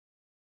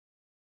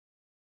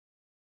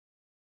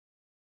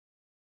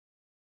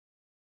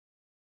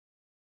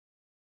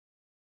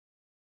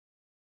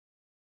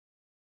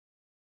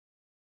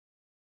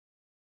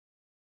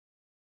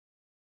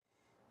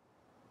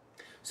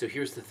So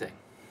here's the thing.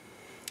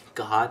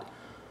 God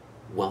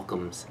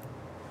welcomes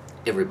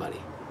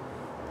everybody.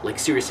 Like,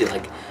 seriously,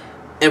 like,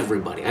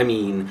 everybody. I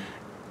mean,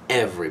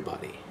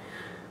 everybody.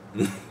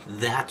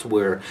 That's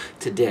where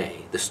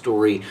today, the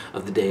story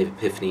of the day of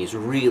Epiphany is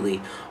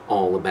really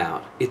all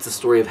about. It's the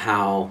story of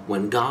how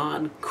when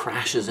God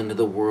crashes into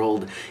the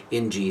world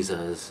in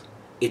Jesus,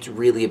 it's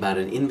really about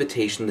an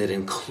invitation that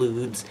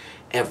includes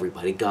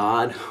everybody.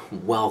 God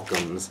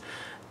welcomes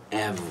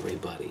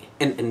everybody.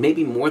 And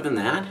maybe more than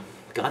that,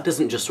 God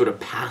doesn't just sort of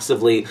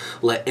passively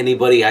let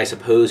anybody, I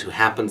suppose, who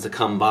happens to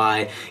come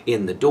by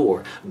in the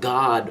door.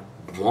 God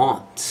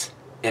wants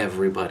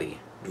everybody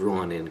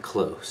drawn in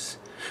close.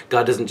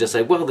 God doesn't just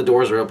say, well, the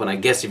doors are open, I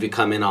guess if you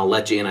come in, I'll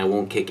let you in, I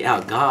won't kick you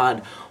out.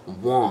 God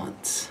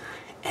wants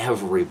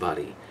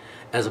everybody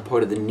as a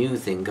part of the new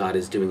thing God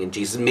is doing in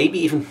Jesus. Maybe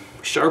even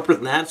sharper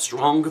than that,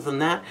 stronger than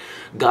that.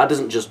 God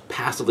doesn't just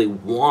passively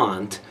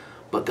want,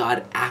 but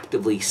God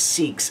actively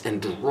seeks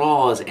and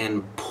draws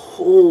and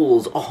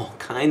pulls all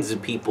kinds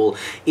of people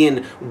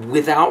in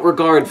without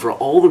regard for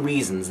all the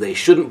reasons they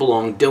shouldn't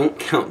belong, don't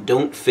count,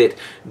 don't fit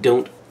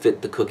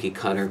the cookie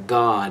cutter.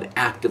 God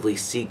actively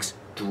seeks,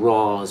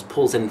 draws,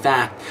 pulls, in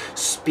fact,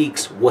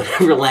 speaks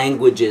whatever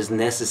language is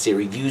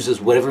necessary, uses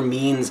whatever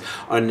means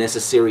are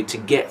necessary to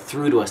get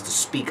through to us, to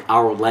speak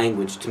our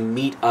language, to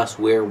meet us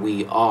where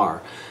we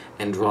are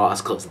and draw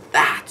us close.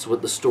 That's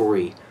what the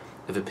story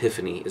of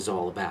Epiphany is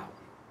all about.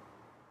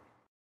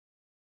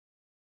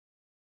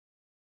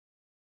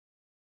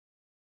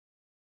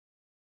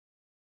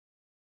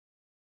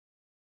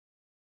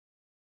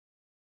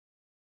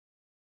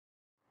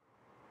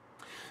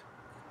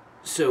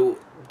 So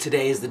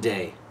today is the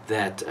day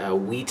that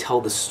we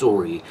tell the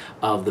story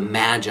of the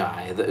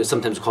Magi.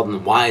 Sometimes we call them the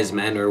wise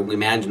men, or we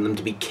imagine them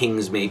to be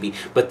kings maybe.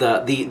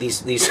 But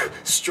these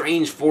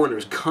strange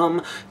foreigners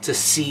come to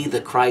see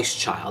the Christ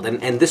child.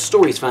 And this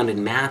story is found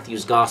in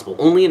Matthew's Gospel,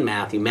 only in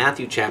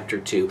Matthew chapter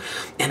 2.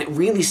 And it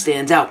really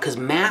stands out because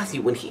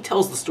Matthew, when he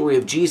tells the story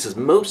of Jesus,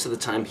 most of the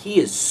time he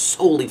is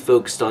solely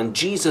focused on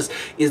Jesus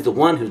is the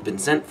one who's been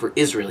sent for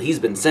Israel. He's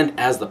been sent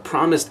as the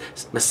promised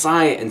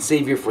Messiah and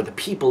Savior for the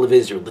people of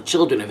Israel, the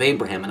children of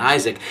Abraham and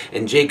Isaac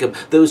and Jacob,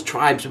 those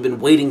tribes who've been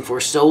waiting for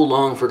so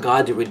long for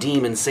God to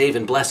redeem and save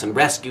and bless and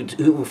rescue,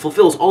 who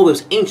fulfills all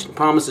those ancient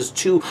promises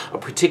to a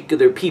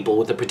particular people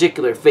with a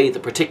particular faith, a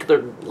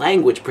particular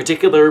language,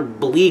 particular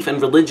belief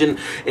and religion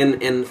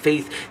and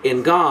faith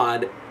in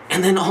God.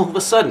 And then all of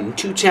a sudden,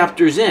 2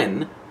 chapters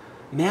in,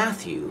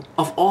 Matthew,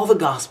 of all the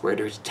gospel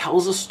writers,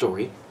 tells a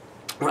story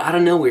where out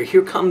of nowhere,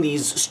 here come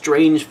these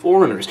strange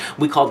foreigners.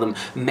 We call them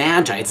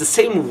magi. It's the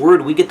same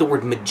word we get the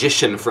word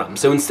magician from.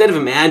 So instead of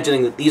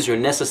imagining that these are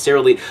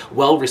necessarily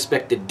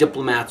well-respected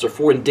diplomats or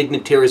foreign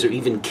dignitaries or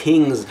even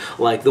kings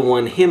like the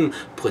one hymn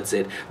puts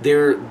it,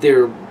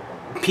 they're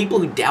people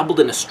who dabbled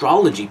in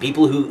astrology,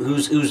 people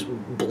whose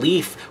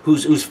belief,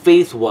 whose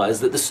faith was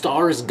that the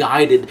stars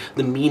guided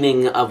the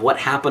meaning of what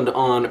happened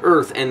on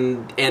Earth,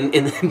 and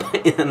in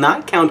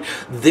that count,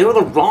 they're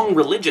the wrong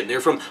religion.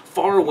 They're from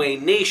faraway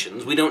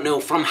nations. We don't know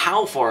from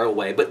how far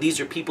away, but these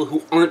are people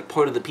who aren't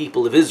part of the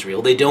people of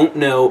Israel. They don't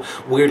know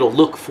where to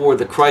look for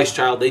the Christ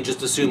child. They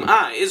just assume,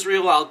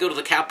 Israel, I'll go to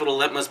the capital,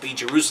 that must be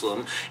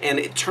Jerusalem. And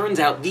it turns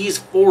out these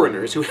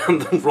foreigners who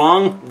have the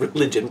wrong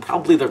religion,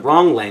 probably the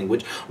wrong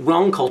language,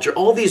 wrong culture,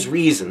 all these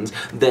reasons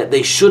that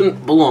they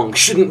shouldn't belong,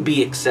 shouldn't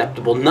be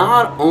acceptable.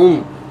 Not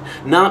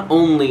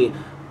only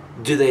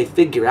do they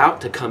figure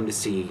out to come to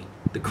see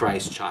the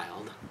Christ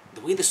child,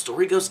 the way the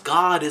story goes,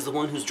 God is the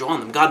one who's drawn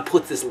them. God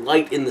puts this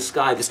light in the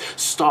sky, this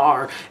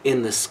star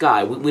in the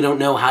sky. We don't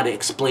know how to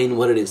explain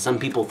what it is. Some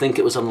people think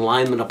it was an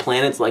alignment of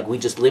planets like we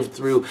just lived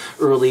through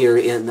earlier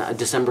in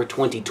December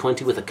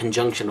 2020 with a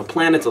conjunction of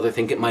planets. Others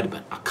think it might have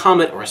been a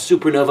comet or a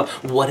supernova.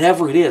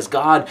 Whatever it is,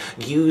 God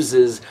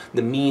uses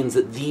the means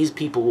that these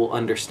people will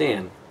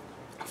understand.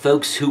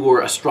 Folks who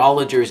are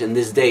astrologers in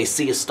this day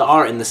see a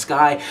star in the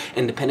sky,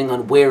 and depending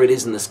on where it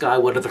is in the sky,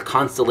 what other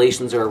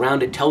constellations are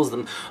around it, tells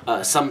them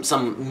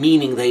some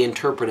meaning they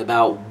interpret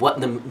about what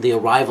the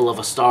arrival of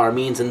a star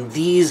means. And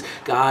these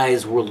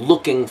guys were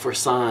looking for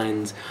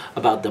signs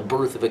about the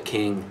birth of a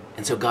king.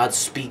 And so God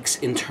speaks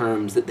in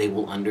terms that they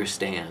will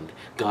understand.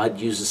 God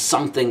uses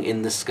something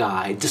in the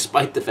sky,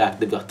 despite the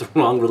fact they've got the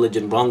wrong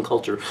religion, wrong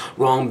culture,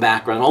 wrong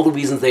background, all the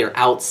reasons they are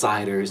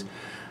outsiders.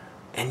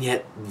 And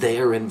yet they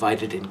are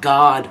invited in.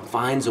 God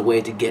finds a way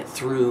to get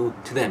through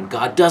to them.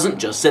 God doesn't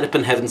just sit up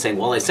in heaven saying,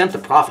 well, I sent the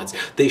prophets.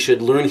 They should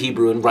learn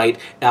Hebrew and write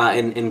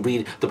and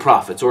read the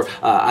prophets. Or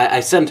I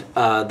sent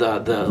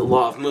the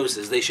law of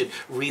Moses. They should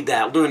read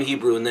that, learn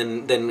Hebrew, and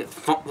then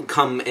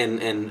come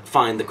and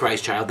find the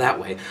Christ child that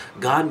way.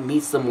 God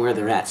meets them where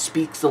they're at,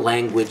 speaks the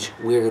language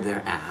where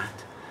they're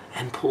at,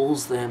 and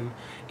pulls them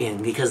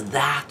in, because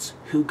that's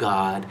who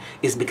God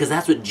is, because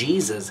that's what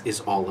Jesus is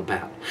all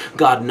about.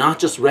 God not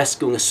just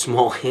rescuing a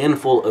small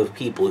handful of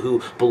people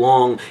who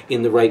belong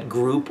in the right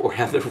group or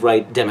have the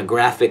right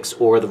demographics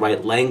or the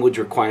right language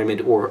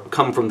requirement or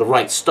come from the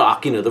right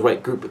stock, the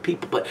right group of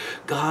people, but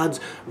God's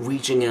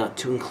reaching out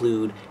to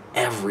include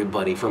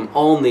everybody from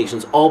all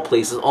nations, all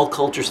places, all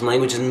cultures and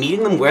languages,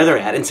 meeting them where they're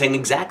at and saying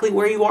exactly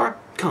where you are,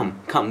 come,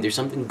 there's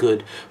something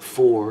good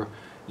for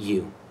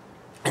you.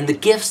 And the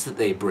gifts that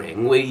they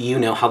bring, well, you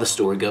know how the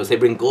story goes. They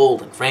bring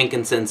gold and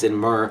frankincense and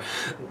myrrh.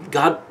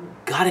 God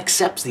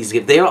accepts these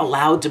gifts. They are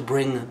allowed to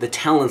bring the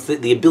talents,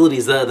 the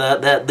abilities,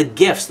 the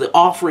gifts, the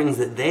offerings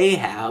that they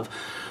have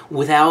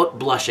without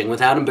blushing,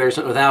 without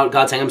embarrassment, without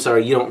God saying, I'm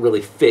sorry, you don't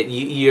really fit.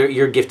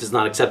 Your gift is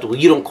not acceptable.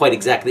 You don't quite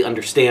exactly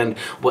understand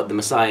what the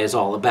Messiah is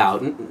all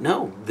about.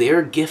 No,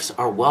 their gifts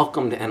are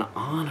welcomed and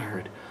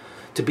honored.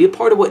 To be a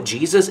part of what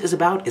Jesus is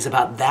about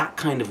that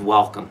kind of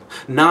welcome.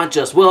 Not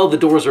just, well, the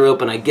doors are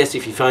open, I guess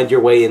if you find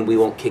your way in, we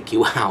won't kick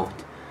you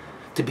out.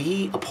 To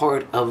be a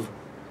part of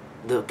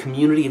the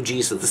community of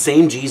Jesus, the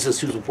same Jesus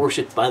who's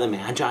worshipped by the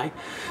Magi,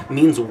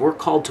 means we're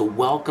called to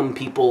welcome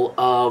people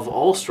of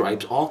all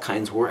stripes, all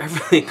kinds,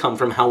 wherever they come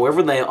from,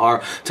 however they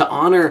are, to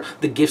honor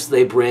the gifts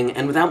they bring,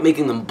 and without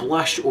making them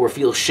blush or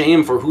feel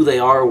shame for who they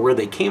are or where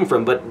they came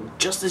from. But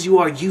just as you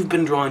are, you've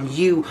been drawn,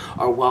 you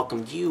are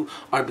welcomed, you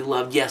are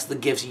beloved. Yes, the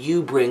gifts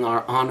you bring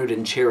are honored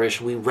and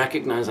cherished. We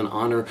recognize and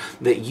honor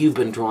that you've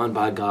been drawn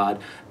by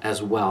God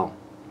as well.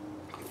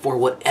 For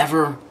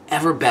whatever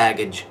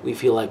baggage we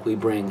feel like we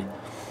bring,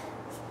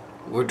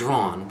 we're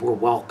drawn, we're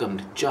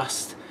welcomed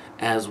just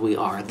as we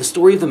are. The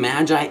story of the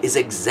Magi is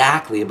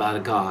exactly about a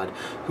God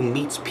who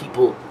meets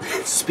people,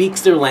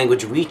 speaks their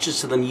language, reaches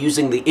to them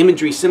using the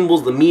imagery,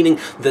 symbols, the meaning,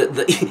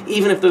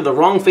 even if they're the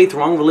wrong faith,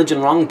 wrong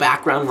religion, wrong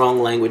background, wrong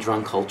language,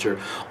 wrong culture,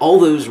 all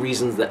those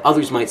reasons that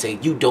others might say,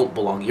 you don't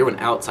belong, you're an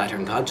outsider,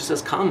 and God just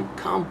says, come,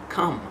 come,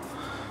 come.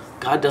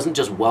 God doesn't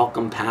just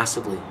welcome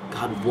passively.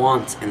 God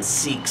wants and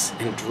seeks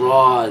and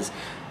draws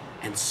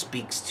and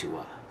speaks to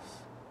us.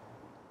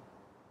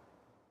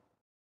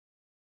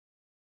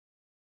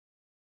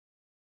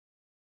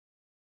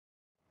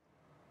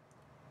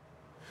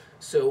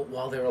 So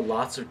while there are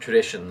lots of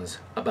traditions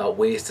about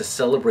ways to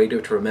celebrate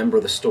or to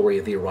remember the story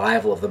of the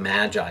arrival of the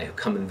Magi who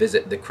come and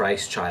visit the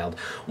Christ child,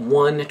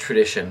 one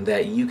tradition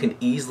that you can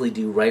easily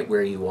do right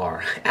where you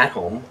are, at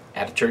home,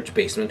 at a church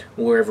basement,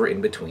 wherever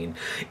in between,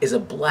 is a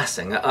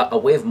blessing, a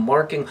way of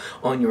marking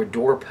on your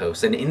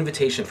doorpost, an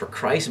invitation for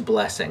Christ's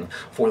blessing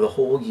for the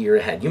whole year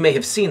ahead. You may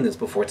have seen this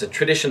before. It's a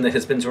tradition that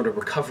has been sort of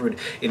recovered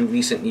in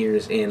recent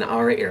years in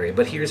our area,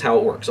 but here's how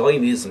it works. All you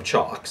need is some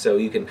chalk, so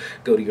you can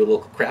go to your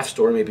local craft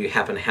store, maybe you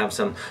happen to have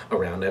some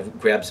around. I've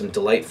grabbed some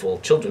delightful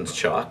children's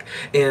chalk,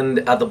 and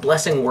the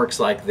blessing works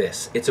like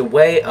this. It's a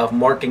way of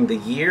marking the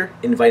year,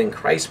 inviting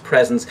Christ's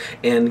presence,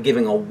 and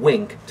giving a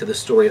wink to the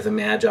story of the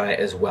Magi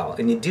as well.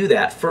 And you do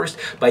that first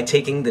by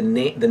taking the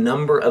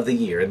number of the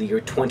year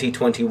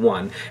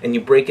 2021, and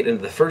you break it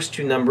into the first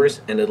two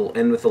numbers, and it'll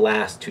end with the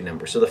last two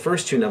numbers. So the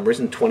first two numbers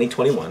in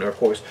 2021 are, of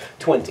course,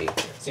 20.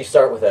 So you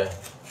start with a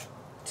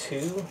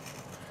 2,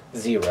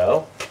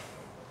 0,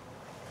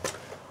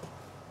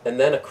 and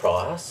then a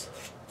cross.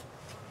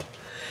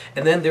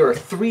 And then there are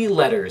three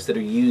letters that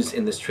are used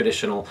in this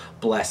traditional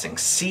blessing: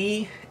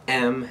 C,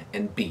 M,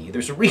 and B.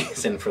 There's a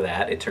reason for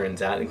that, it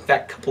turns out. In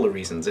fact, a couple of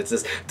reasons. It's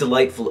this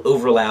delightful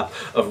overlap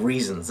of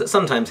reasons that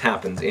sometimes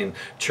happens in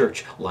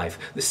church life.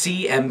 The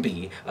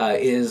CMB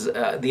is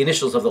the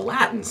initials of the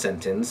Latin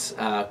sentence,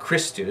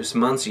 Christus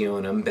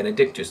mansionem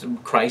benedictus.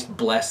 Christ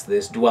bless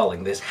this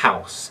dwelling, this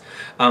house.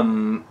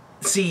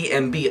 C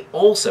and B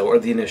also are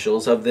the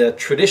initials of the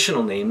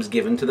traditional names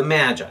given to the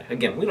Magi.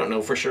 Again, we don't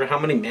know for sure how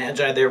many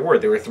Magi there were.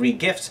 There were 3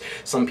 gifts.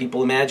 Some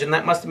people imagine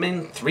that must have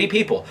been 3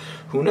 people.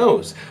 Who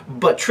knows?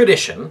 But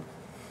tradition,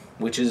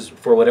 which is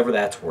for whatever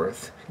that's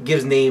worth,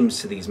 gives names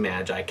to these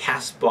Magi: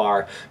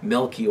 Caspar,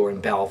 Melchior,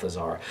 and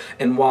Balthazar.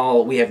 And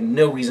while we have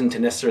no reason to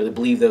necessarily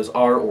believe those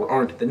are or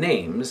aren't the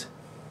names,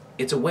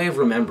 it's a way of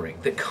remembering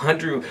that God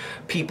drew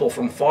people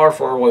from far,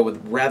 far away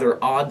with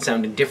rather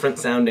odd-sounding,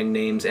 different-sounding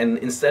names, and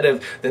instead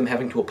of them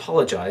having to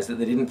apologize that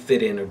they didn't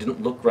fit in or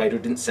didn't look right or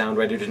didn't sound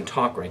right or didn't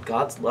talk right,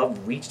 God's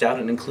love reached out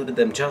and included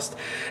them just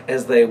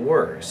as they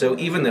were. So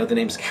even though the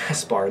names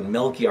Caspar and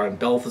Melchior and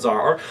Balthazar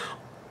are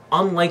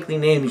unlikely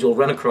names you'll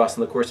run across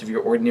in the course of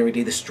your ordinary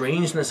day, the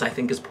strangeness, I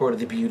think, is part of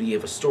the beauty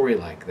of a story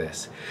like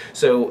this.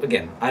 So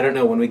again, I don't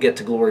know when we get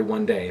to glory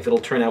one day if it'll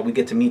turn out we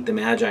get to meet the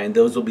Magi and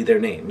those will be their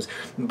names,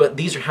 but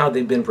these are how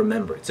they've been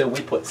remembered. So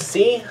we put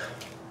C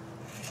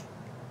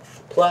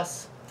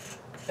plus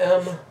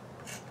M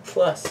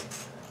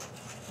plus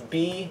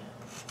B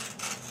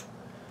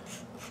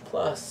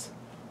plus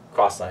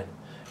cross sign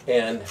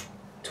and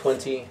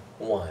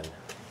 21.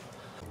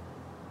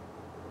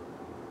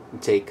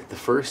 Take the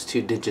first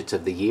 2 digits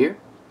of the year,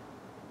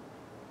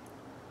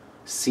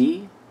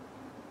 C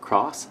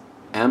cross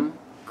M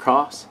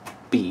cross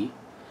B,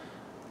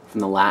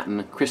 from the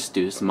Latin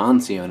Christus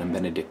mansionem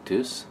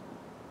benedictus,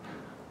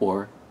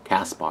 or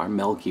Caspar,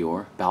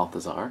 Melchior,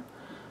 Balthazar,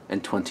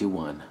 and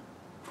 21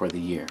 for the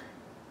year.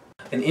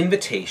 An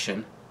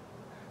invitation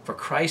for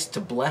Christ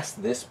to bless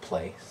this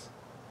place,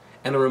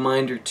 and a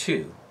reminder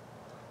too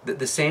that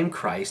the same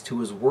Christ who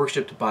was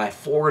worshipped by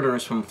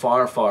foreigners from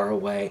far, far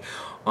away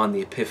on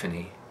the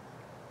Epiphany,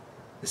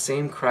 the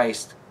same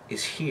Christ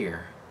is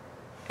here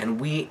And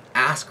we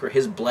ask for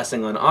his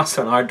blessing on us,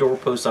 on our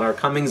doorposts, on our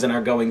comings and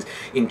our goings,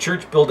 in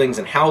church buildings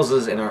and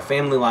houses, in our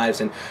family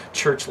lives and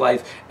church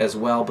life as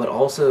well, but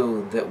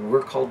also that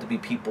we're called to be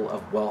people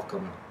of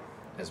welcome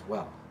as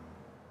well.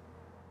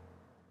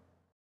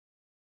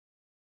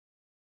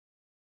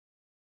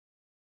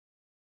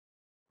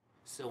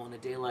 So on a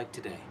day like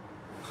today,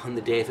 on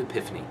the day of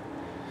Epiphany,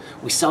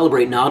 we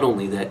celebrate not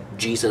only that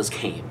Jesus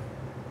came,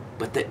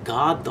 but that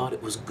God thought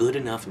it was good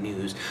enough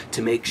news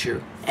to make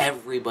sure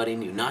everybody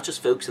knew, not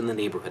just folks in the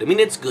neighborhood. I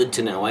mean, it's good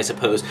to know, I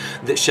suppose,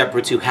 that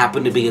shepherds who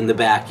happened to be in the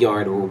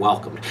backyard were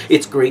welcomed.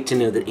 It's great to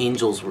know that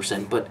angels were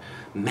sent, but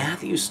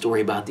Matthew's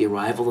story about the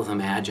arrival of the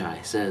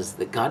Magi says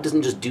that God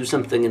doesn't just do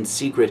something in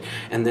secret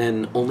and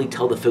then only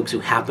tell the folks who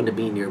happen to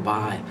be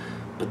nearby,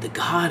 but that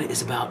God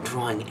is about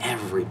drawing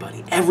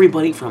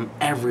everybody from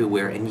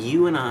everywhere, and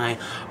you and I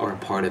are a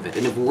part of it.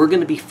 And if we're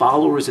going to be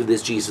followers of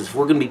this Jesus, if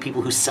we're going to be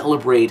people who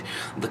celebrate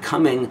the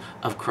coming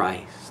of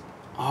Christ,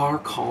 our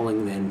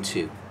calling then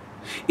too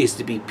is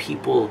to be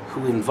people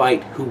who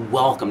invite, who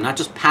welcome, not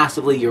just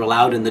passively you're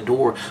allowed in the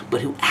door,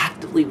 but who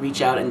actively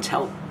reach out and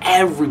tell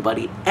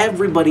everybody,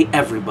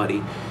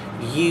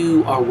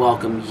 you are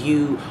welcome,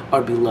 you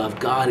are beloved.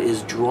 God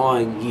is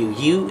drawing you,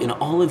 you in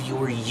all of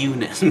your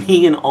you-ness,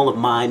 me in all of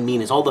my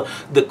meanness, all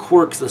the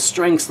quirks, the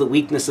strengths, the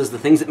weaknesses, the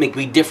things that make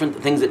me different, the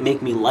things that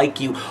make me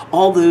like you,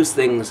 all those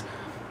things.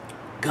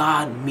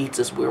 God meets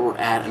us where we're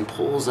at and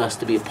pulls us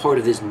to be a part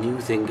of this new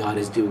thing God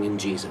is doing in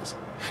Jesus.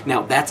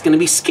 Now, that's going to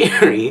be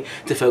scary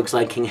to folks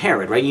like King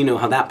Herod, right? You know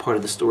how that part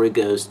of the story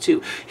goes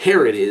too.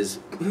 Herod is,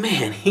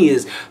 man, he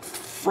is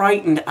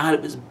frightened out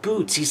of his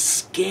boots. He's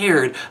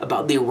scared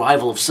about the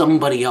arrival of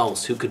somebody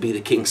else who could be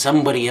the king,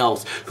 somebody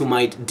else who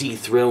might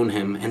dethrone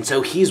him. And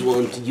so he's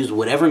willing to use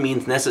whatever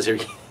means necessary.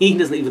 He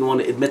doesn't even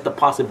want to admit the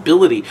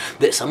possibility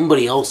that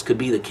somebody else could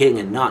be the king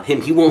and not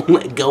him. He won't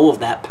let go of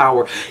that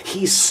power.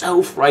 He's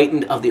so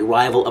frightened of the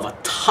arrival of a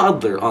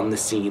toddler on the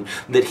scene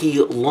that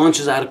he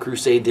launches out a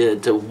crusade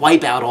to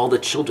wipe out all the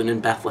children in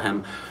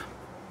Bethlehem.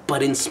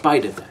 But in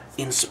spite of that,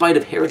 in spite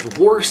of Herod's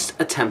worst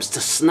attempts to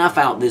snuff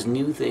out this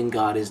new thing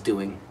God is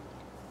doing,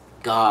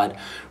 God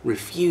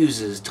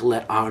refuses to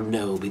let our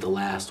no be the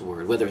last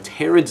word. Whether it's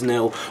Herod's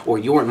no or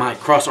your and my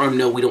cross-armed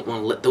no, we don't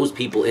want to let those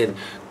people in.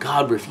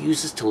 God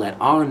refuses to let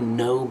our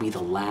no be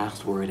the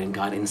last word, and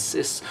God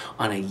insists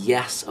on a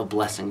yes of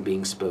blessing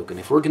being spoken.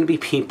 If we're going to be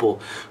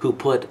people who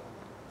put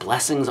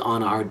blessings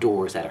on our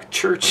doors, at our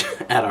church,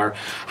 at our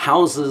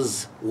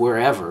houses,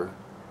 wherever,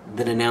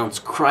 that announce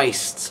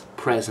Christ's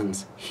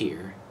presence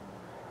here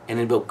and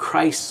invoke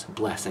Christ's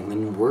blessing,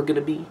 then we're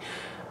going to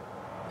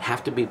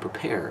have to be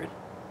prepared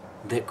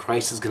that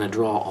Christ is going to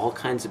draw all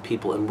kinds of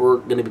people, and we're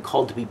going to be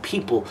called to be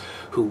people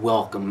who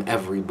welcome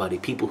everybody,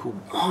 people who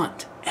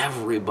want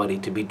everybody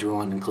to be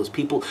drawn and close,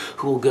 people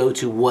who will go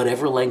to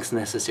whatever lengths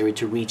necessary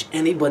to reach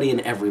anybody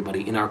and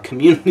everybody in our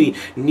community,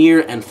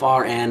 near and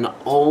far and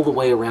all the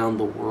way around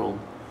the world,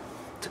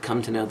 to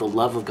come to know the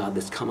love of God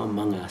that's come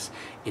among us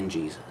in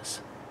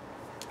Jesus.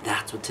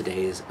 That's what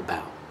today is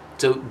about.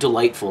 So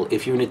delightful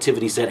if your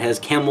nativity set has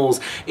camels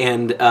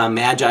and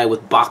magi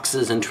with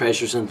boxes and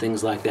treasures and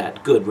things like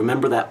that. Good.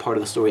 Remember that part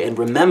of the story, and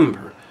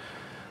remember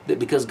that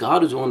because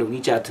God was willing to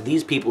reach out to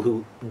these people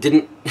who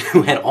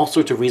had all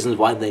sorts of reasons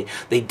why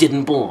they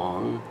didn't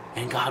belong,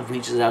 and God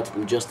reaches out to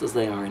them just as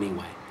they are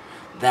anyway.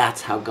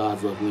 That's how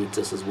God's love meets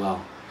us as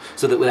well.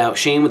 So that without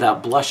shame,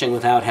 without blushing,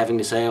 without having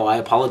to say, oh, I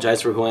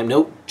apologize for who I am.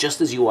 No,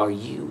 just as you are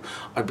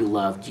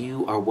beloved,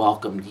 you are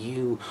welcomed,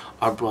 you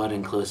are brought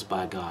in close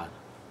by God.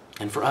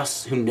 And for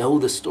us who know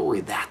the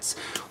story, that's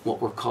what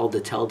we're called to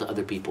tell to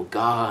other people.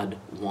 God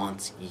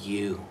wants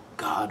you.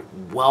 God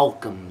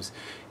welcomes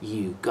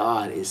you.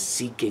 God is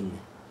seeking,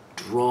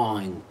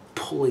 drawing,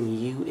 pulling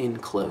you in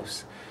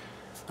close.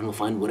 And will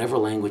find whatever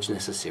language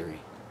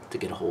necessary to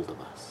get a hold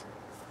of us.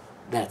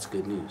 That's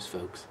good news,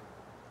 folks.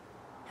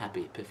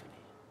 Happy Epiphany.